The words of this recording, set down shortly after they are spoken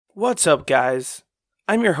What's up, guys?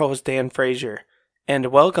 I'm your host, Dan Frazier, and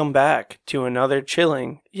welcome back to another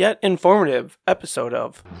chilling yet informative episode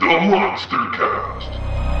of The Monstercast.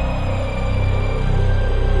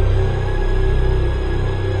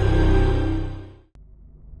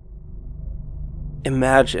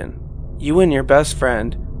 Imagine you and your best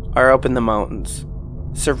friend are up in the mountains,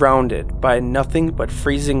 surrounded by nothing but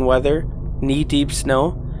freezing weather, knee-deep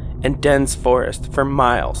snow, and dense forest for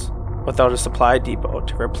miles without a supply depot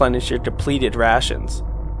to replenish your depleted rations.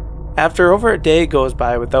 After over a day goes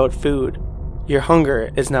by without food, your hunger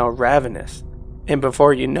is now ravenous, and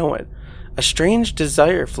before you know it, a strange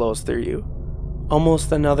desire flows through you,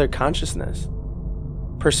 almost another consciousness,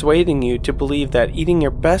 persuading you to believe that eating your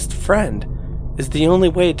best friend is the only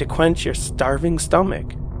way to quench your starving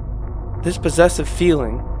stomach. This possessive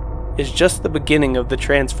feeling is just the beginning of the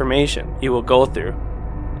transformation you will go through,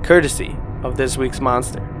 courtesy of this week's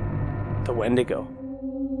monster, the Wendigo.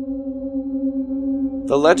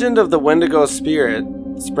 The legend of the Wendigo spirit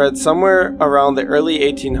spread somewhere around the early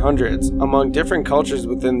 1800s among different cultures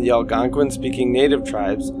within the Algonquin-speaking native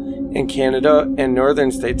tribes in Canada and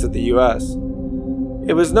northern states of the US.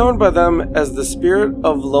 It was known by them as the spirit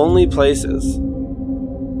of lonely places.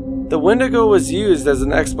 The Wendigo was used as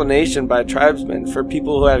an explanation by tribesmen for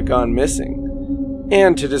people who had gone missing,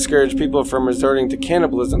 and to discourage people from resorting to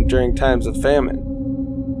cannibalism during times of famine.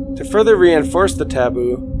 To further reinforce the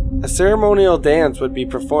taboo, a ceremonial dance would be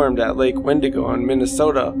performed at Lake Wendigo in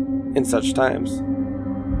Minnesota in such times.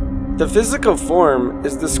 The physical form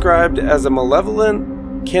is described as a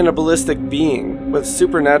malevolent, cannibalistic being with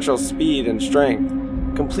supernatural speed and strength,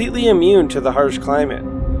 completely immune to the harsh climate,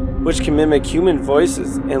 which can mimic human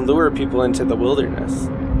voices and lure people into the wilderness.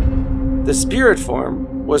 The spirit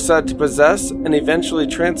form was said to possess and eventually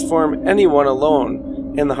transform anyone alone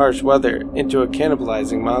in the harsh weather into a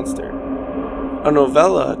cannibalizing monster. A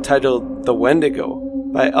novella titled The Wendigo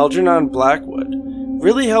by Algernon Blackwood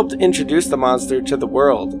really helped introduce the monster to the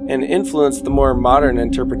world and influenced the more modern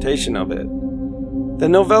interpretation of it. The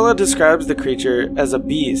novella describes the creature as a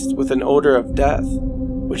beast with an odor of death,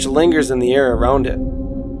 which lingers in the air around it.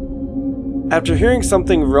 After hearing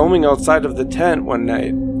something roaming outside of the tent one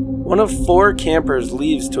night, one of 4 campers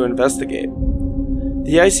leaves to investigate.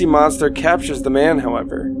 The icy monster captures the man,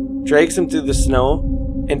 however, drags him through the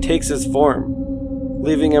snow, and takes his form,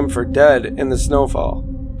 leaving him for dead in the snowfall,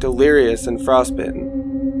 delirious and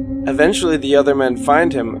frostbitten. Eventually the other men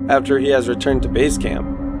find him after he has returned to base camp,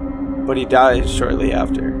 but he dies shortly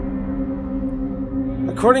after.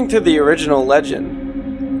 According to the original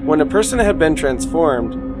legend, when a person had been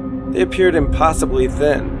transformed, they appeared impossibly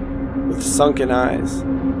thin, with sunken eyes.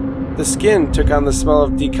 The skin took on the smell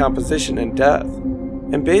of decomposition and death,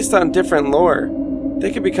 and based on different lore,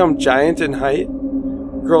 they could become giant in height,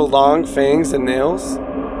 grow long fangs and nails,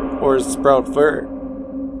 or sprout fur.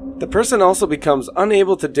 The person also becomes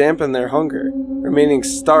unable to dampen their hunger, remaining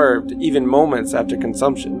starved even moments after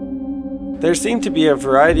consumption. There seem to be a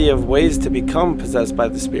variety of ways to become possessed by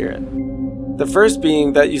the spirit. The first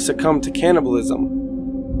being that you succumb to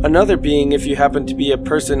cannibalism, another being if you happen to be a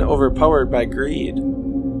person overpowered by greed.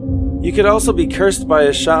 You could also be cursed by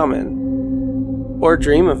a shaman, or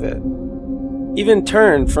dream of it, even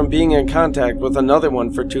turn from being in contact with another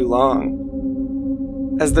one for too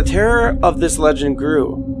long. As the terror of this legend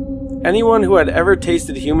grew, anyone who had ever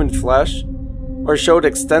tasted human flesh or showed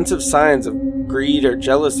extensive signs of greed or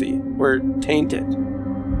jealousy were tainted.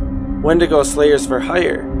 Wendigo slayers for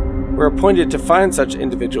hire were appointed to find such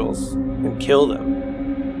individuals and kill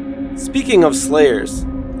them. Speaking of slayers,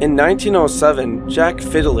 in 1907, Jack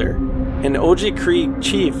Fiddler, an Oji Cree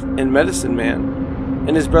chief and medicine man,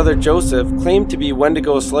 and his brother Joseph claimed to be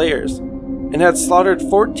Wendigo slayers and had slaughtered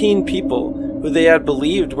 14 people who they had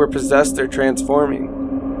believed were possessed or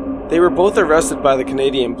transforming. They were both arrested by the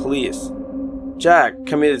Canadian police. Jack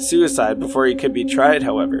committed suicide before he could be tried,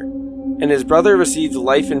 however, and his brother received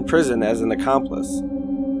life in prison as an accomplice.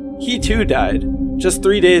 He too died, just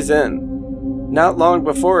 3 days in, not long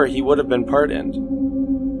before he would have been pardoned.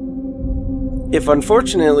 If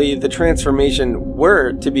unfortunately the transformation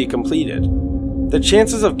were to be completed, the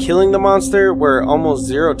chances of killing the monster were almost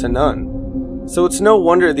 0 to none, so it's no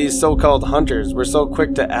wonder these so-called hunters were so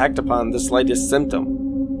quick to act upon the slightest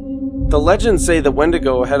symptom. The legends say the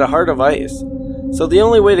Wendigo had a heart of ice, so the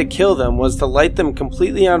only way to kill them was to light them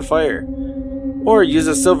completely on fire, or use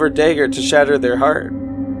a silver dagger to shatter their heart.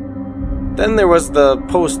 Then there was the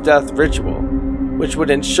post-death ritual, which would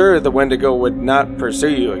ensure the Wendigo would not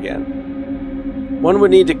pursue you again. One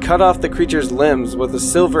would need to cut off the creature's limbs with a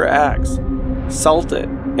silver axe, salt it,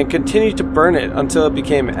 and continue to burn it until it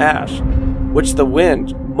became ash, which the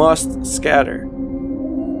wind must scatter.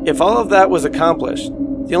 If all of that was accomplished,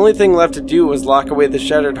 the only thing left to do was lock away the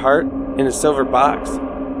shattered heart in a silver box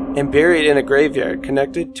and bury it in a graveyard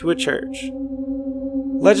connected to a church.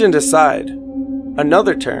 Legend aside,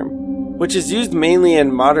 another term, which is used mainly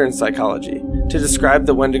in modern psychology to describe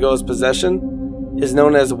the Wendigo's possession, is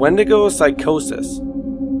known as Wendigo psychosis.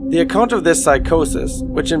 The account of this psychosis,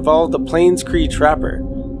 which involved a Plains Cree trapper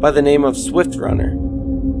by the name of Swift Runner,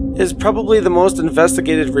 is probably the most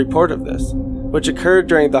investigated report of this, which occurred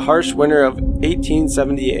during the harsh winter of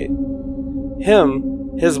 1878.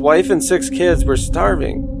 Him, his wife, and 6 kids were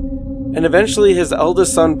starving, and eventually his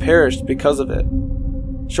eldest son perished because of it.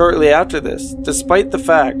 Shortly after this, despite the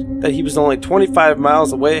fact that he was only 25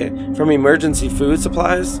 miles away from emergency food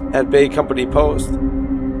supplies at Bay Company Post,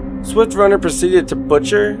 Swift Runner proceeded to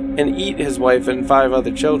butcher and eat his wife and 5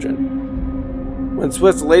 other children. When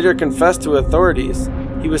Swift later confessed to authorities,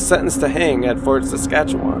 he was sentenced to hang at Fort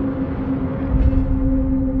Saskatchewan.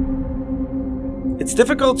 It's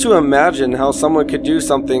difficult to imagine how someone could do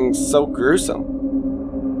something so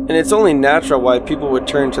gruesome, and it's only natural why people would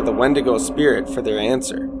turn to the Wendigo spirit for their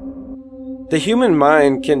answer. The human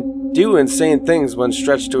mind can do insane things when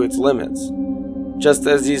stretched to its limits, just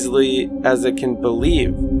as easily as it can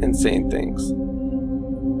believe insane things.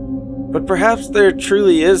 But perhaps there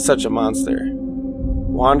truly is such a monster,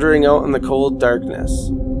 wandering out in the cold darkness,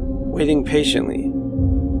 waiting patiently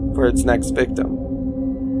for its next victim.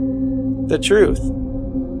 The truth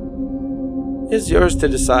is yours to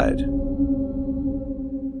decide.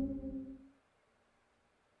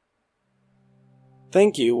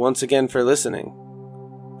 Thank you once again for listening.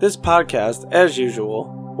 This podcast, as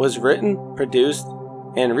usual, was written, produced,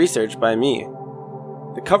 and researched by me.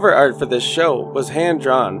 The cover art for this show was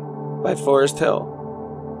hand-drawn by Forrest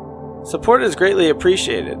Hill. Support is greatly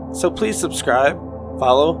appreciated, so please subscribe,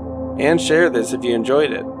 follow, and share this if you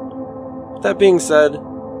enjoyed it. That being said,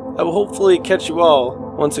 I will hopefully catch you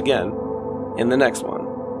all once again in the next one.